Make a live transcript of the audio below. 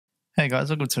Hey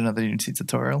guys, welcome to another Unity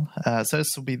tutorial. So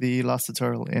this will be the last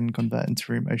tutorial in converting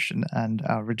to root motion and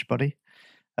our rigid body.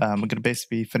 We're going to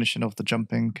basically be finishing off the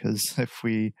jumping because if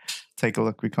we take a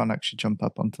look, we can't actually jump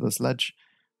up onto this ledge.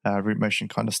 Root motion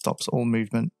kind of stops all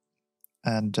movement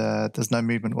and there's no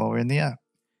movement while we're in the air.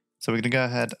 So we're going to go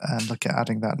ahead and look at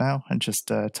adding that now and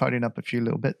just tidying up a few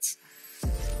little bits.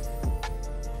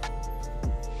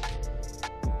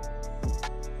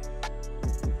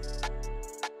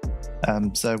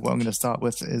 So what I'm going to start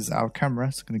with is our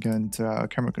camera. So I'm going to go into our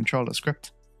camera controller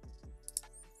script.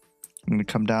 I'm going to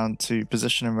come down to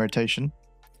position and rotation.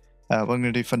 What I'm going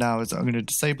to do for now is I'm going to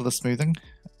disable the smoothing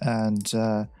and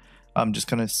I'm just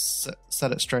going to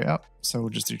set it straight up. So we'll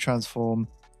just do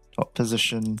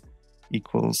transform.position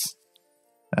equals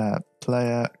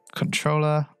player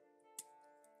controller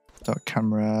dot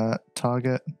camera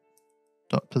target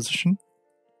dot position.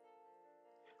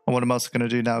 And what I'm also going to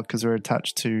do now, because we're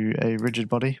attached to a rigid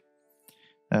body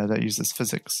that uses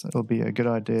physics, it'll be a good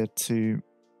idea to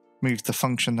move the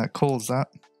function that calls that,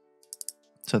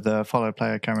 so the follow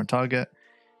player camera target,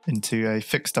 into a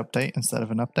fixed update instead of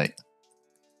an update.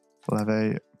 We'll have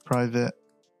a private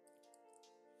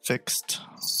fixed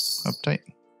update.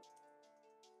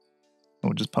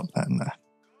 We'll just pop that in there.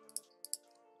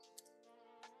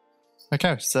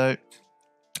 Okay, so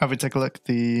if we take a look,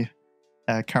 the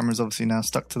camera's obviously now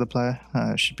stuck to the player.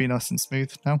 It should be nice and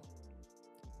smooth now.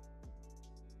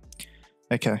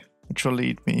 Okay, which will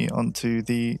lead me onto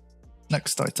the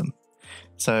next item.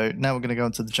 So now we're going to go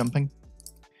into the jumping.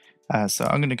 So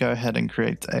I'm going to go ahead and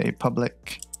create a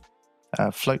public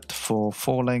float for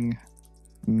falling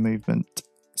movement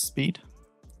speed.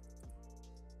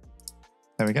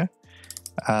 There we go.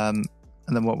 And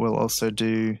then what we'll also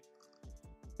do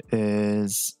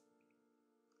is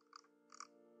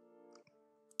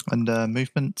under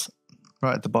movement,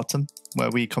 right at the bottom, where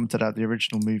we commented out the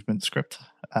original movement script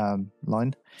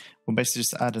line, we'll basically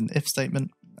just add an if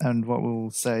statement, and what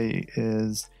we'll say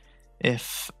is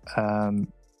if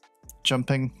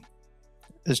jumping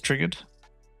is triggered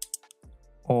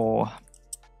or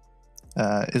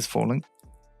is falling.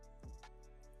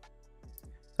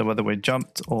 So whether we're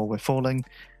jumped or we're falling,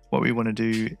 what we want to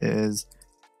do is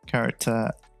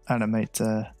character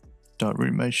animator dot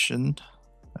root motion.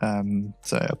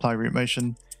 So apply root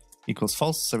motion equals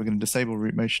false. So we're going to disable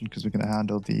root motion because we're going to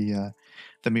handle the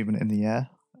movement in the air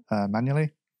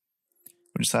manually.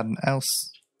 We'll just add an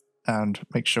else and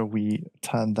make sure we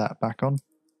turn that back on.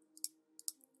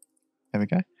 There we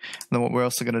go. And then what we're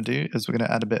also going to do is we're going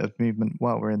to add a bit of movement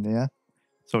while we're in the air.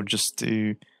 So we'll just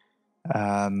do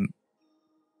I'll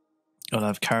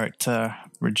have character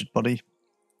rigid body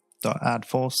dot add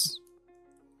force.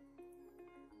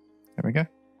 There we go.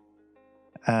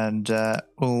 And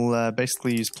we'll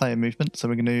basically use player movement. So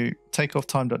we're going to take off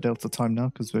time.delta time now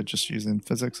because we're just using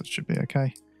physics. It should be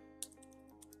okay.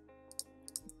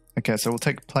 Okay, so we'll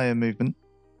take player movement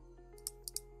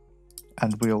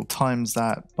and we'll times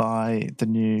that by the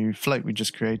new float we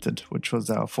just created, which was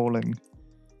our falling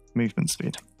movement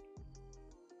speed.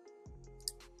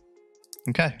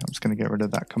 Okay, I'm just going to get rid of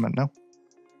that comment now.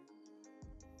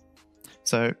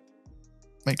 So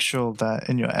make sure that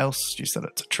in your else you set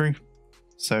it to true.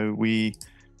 So we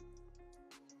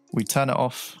turn it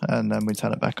off and then we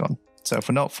turn it back on. So if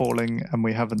we're not falling and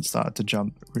we haven't started to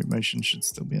jump, root motion should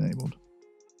still be enabled.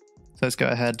 So let's go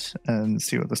ahead and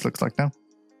see what this looks like now.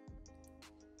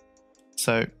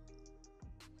 So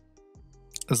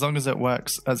as long as it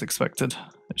works as expected,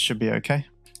 it should be okay.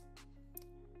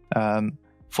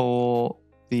 For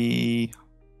the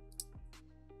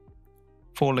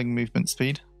falling movement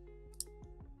speed,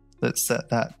 let's set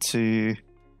that to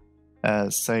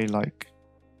say like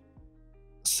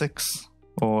 6,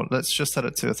 or let's just set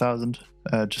it to 1,000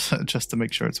 just to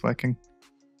make sure it's working,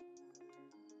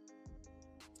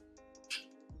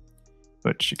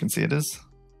 which you can see it is.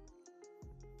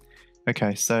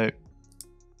 Okay, so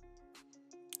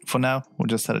for now we'll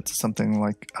just set it to something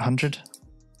like 100.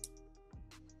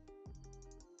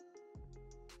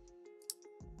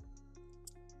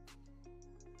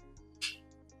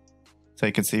 So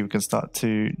you can see we can start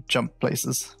to jump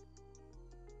places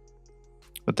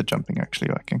with the jumping actually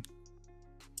working.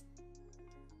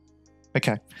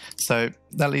 Okay, so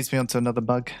that leads me on to another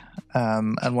bug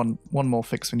and one more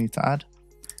fix we need to add.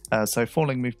 So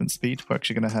falling movement speed, we're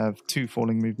actually going to have 2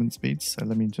 falling movement speeds. So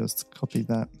let me just copy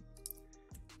that,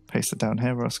 paste it down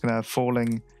here. We're also going to have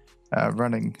falling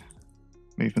running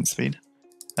movement speed.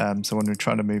 So when we're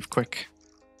trying to move quick.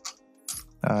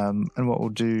 And what we'll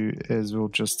do is we'll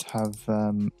just have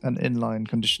an inline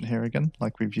condition here again,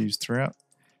 like we've used throughout.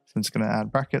 So I'm just going to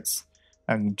add brackets.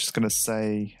 I'm just going to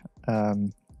say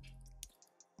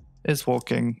is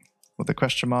walking with a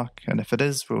question mark, and if it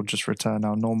is, we'll just return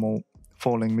our normal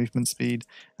falling movement speed,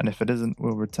 and if it isn't,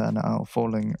 we'll return our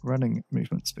falling running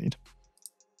movement speed.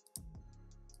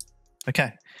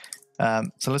 Okay,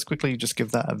 so let's quickly just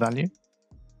give that a value.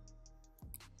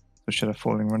 We should have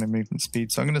falling running movement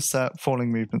speed. So I'm going to set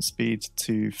falling movement speed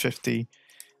to 50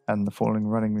 and the falling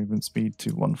running movement speed to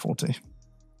 140,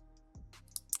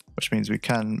 which means we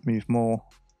can move more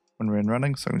when we're in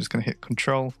running. So I'm just going to hit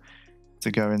Control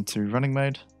to go into running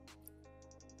mode.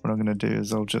 What I'm going to do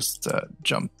is I'll just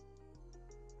jump.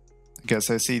 Okay,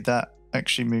 so see that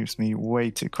actually moves me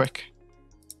way too quick.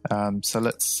 So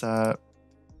let's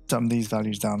dumb these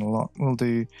values down a lot. We'll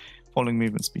do falling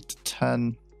movement speed to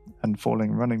 10 and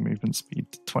falling running movement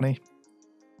speed to 20.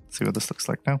 See what this looks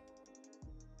like now.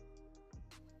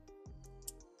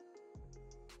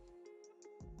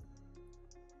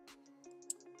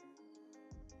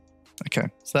 Okay,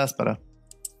 so that's better.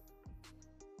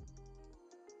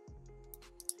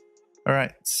 All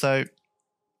right, so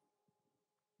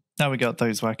now we got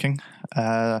those working.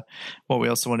 What we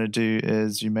also want to do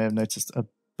is, you may have noticed a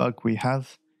bug we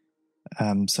have.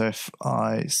 So if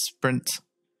I sprint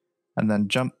and then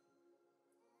jump,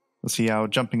 we'll see our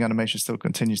jumping animation still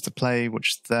continues to play,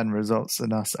 which then results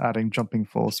in us adding jumping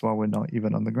force while we're not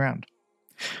even on the ground.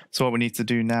 So what we need to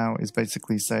do now is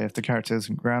basically say if the character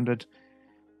isn't grounded,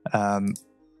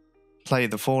 play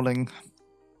the falling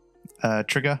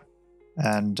trigger,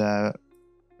 and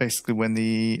basically when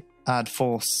the add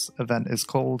force event is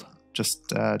called, just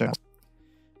don't.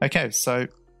 Okay, so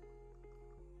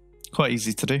quite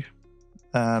easy to do.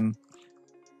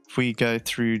 If we go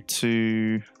through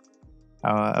to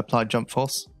our applied jump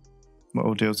force, what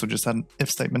we'll do is we'll just add an if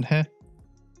statement here.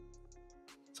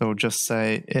 So we'll just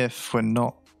say if when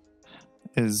not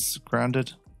is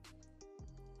grounded,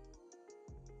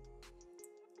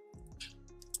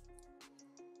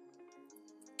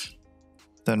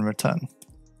 then return.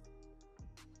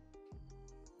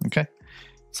 Okay,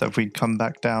 so if we come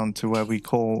back down to where we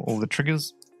call all the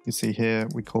triggers, you see here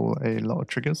we call a lot of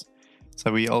triggers.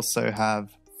 So we also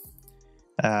have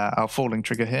our falling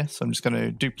trigger here. So I'm just going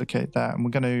to duplicate that, and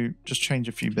we're going to just change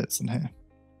a few bits in here.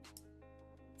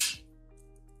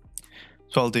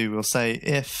 So I'll do, we'll say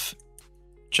if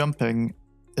jumping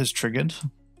is triggered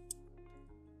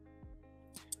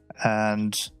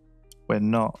and we're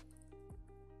not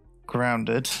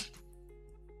grounded,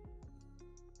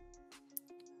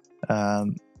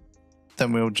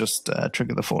 then we'll just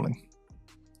trigger the falling.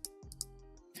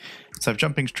 So if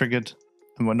jumping's triggered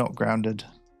and we're not grounded,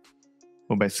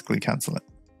 we'll basically cancel it.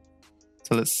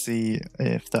 So let's see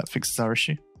if that fixes our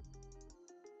issue.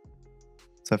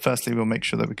 So firstly, we'll make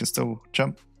sure that we can still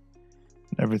jump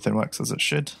and everything works as it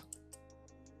should.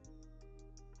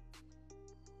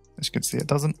 As you can see, it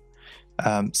doesn't.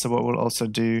 So what we'll also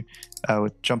do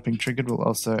with jumping triggered, we'll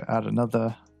also add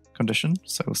another condition.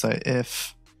 So we'll say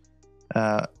if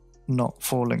not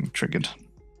falling triggered.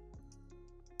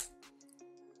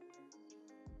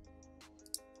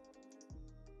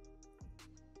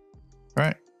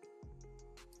 Right.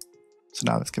 So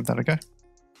now let's give that a go.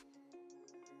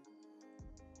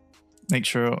 Make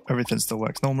sure everything still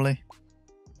works normally,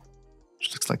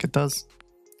 which looks like it does.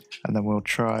 And then we'll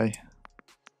try.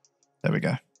 There we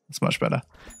go. It's much better.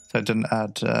 So it didn't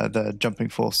add the jumping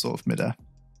force sort of midair,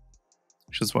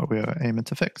 which is what we were aiming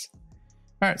to fix.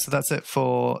 All right, so that's it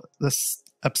for this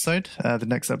episode. The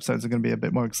next episodes are going to be a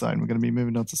bit more exciting. We're going to be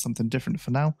moving on to something different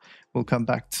for now. We'll come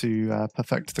back to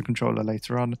perfect the controller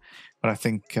later on. But I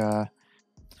think,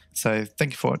 so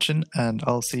thank you for watching, and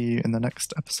I'll see you in the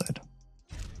next episode.